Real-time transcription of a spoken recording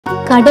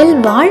கடல்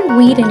வாழ்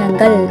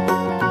உயிரினங்கள்.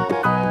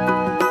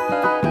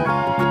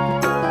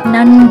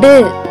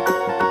 நண்டு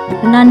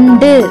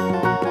நண்டு.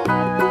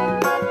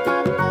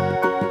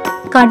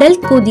 கடல்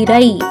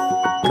குதிரை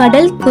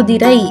கடல்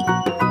குதிரை.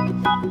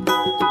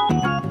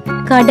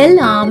 கடல்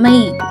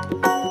ஆமை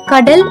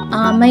கடல்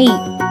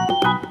ஆமை.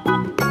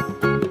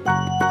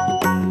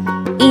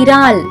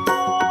 இறால்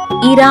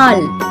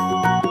இறால்.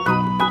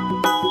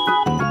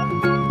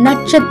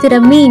 நட்சத்திர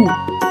மீன்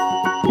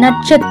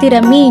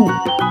நட்சத்திர மீன்.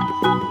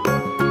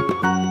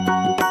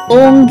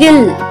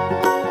 ஓங்கில்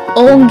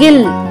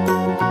ஓங்கில்.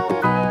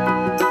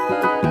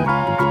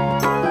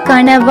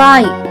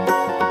 கணவாய்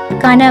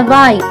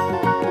கணவாய்.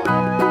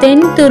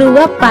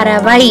 தென்துருவ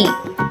பறவை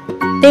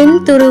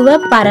தென்துருவ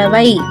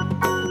பறவை.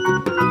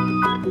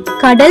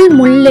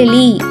 கடல்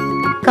முள்ளெலி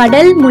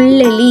கடல்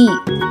முள்ளெலி.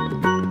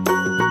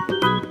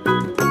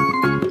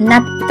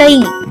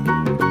 நத்தை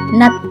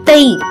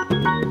நத்தை.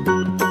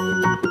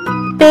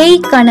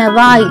 பேய்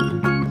கணவாய்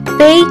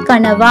பேய்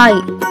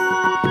கணவாய்.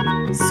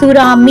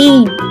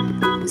 சுறாமீன்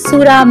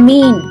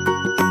சுறாமீன்.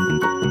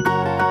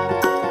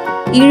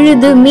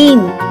 இழுது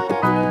மீன்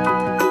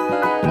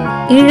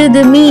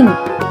இழுது மீன்.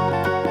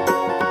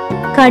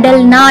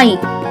 கடல் நாய்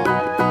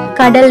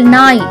கடல்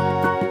நாய்.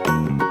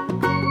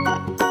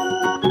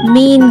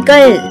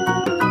 மீன்கள்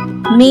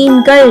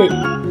மீன்கள்.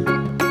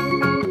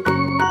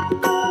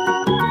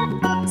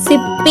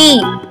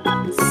 சிப்பி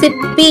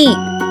சிப்பி.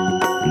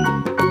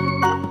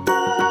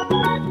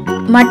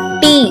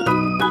 மட்டி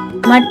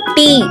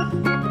மட்டி.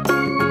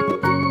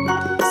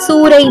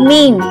 சூரை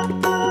மீன்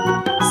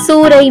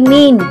சூரை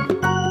மீன்.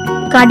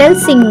 கடல்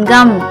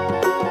சிங்கம்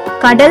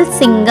கடல்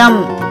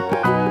சிங்கம்.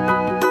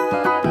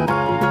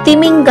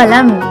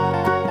 திமிங்கலம்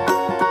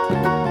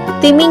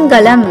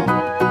திமிங்கலம்.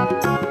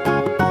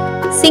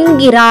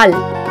 சிங்கிரால்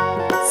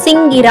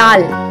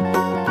சிங்கிரால்.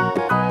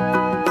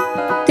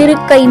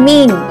 திருக்கை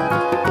மீன்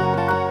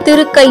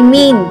திருக்கை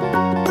மீன்.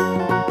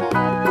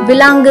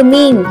 விலாங்கு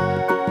மீன்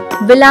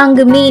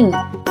விலாங்கு மீன்.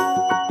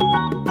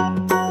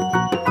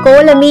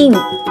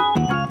 கோலமீன்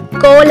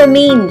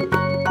கோலமீன்.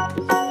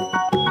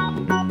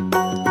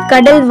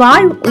 கடல்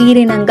வாழ்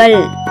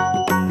உயிரினங்கள்.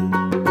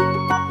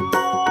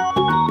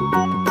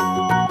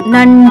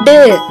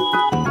 நண்டு.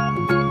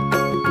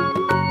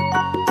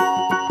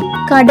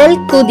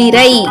 கடல்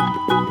குதிரை.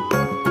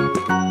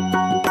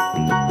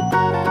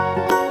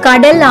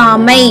 கடல்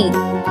ஆமை.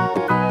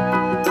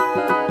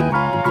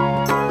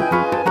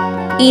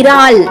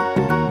 இறால்.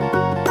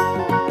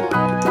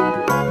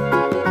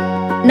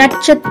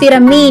 நட்சத்திர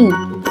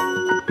மீன்.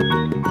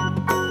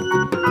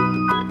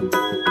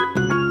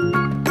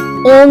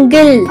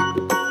 ஓங்கில்.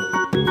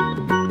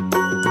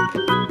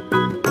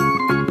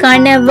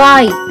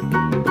 கணவாய்.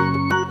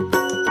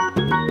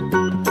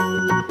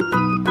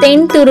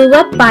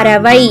 தென்துருவ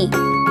பறவை.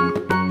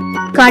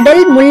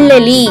 கடல்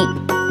முள்ளெலி.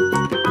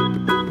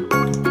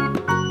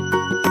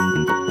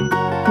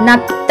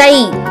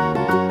 நத்தை.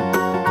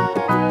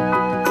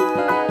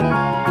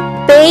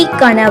 பேய்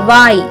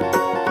கணவாய்.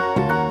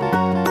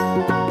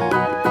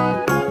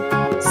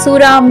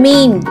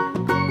 சுறாமீன்.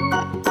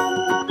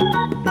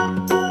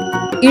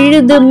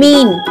 இழுது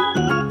மீன்.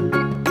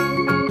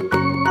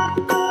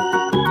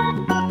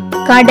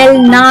 கடல்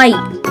நாய்.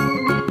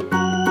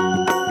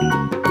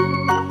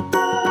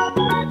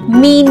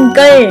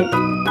 மீன்கள்.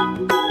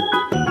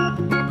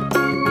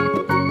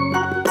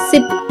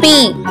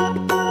 சிப்பி.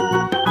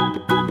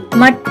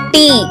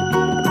 மட்டி.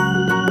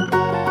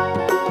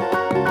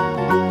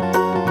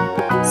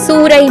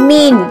 சூரை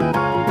மீன்.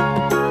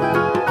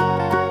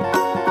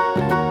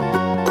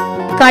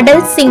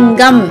 கடல்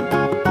சிங்கம்.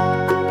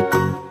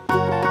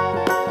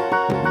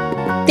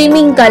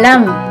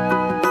 திமிங்கலம்.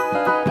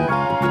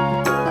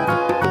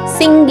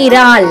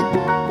 சிங்கிரால்.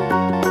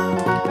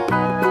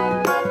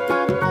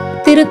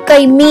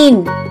 திருக்கை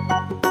மீன்.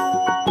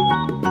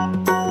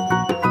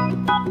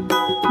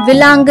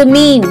 விலாங்கு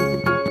மீன்.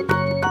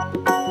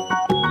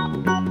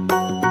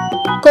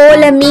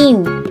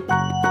 கோலமீன்.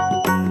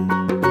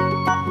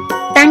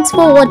 Thanks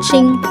for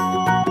watching.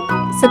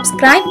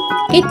 Subscribe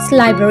Kids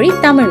Library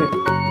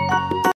Tamil.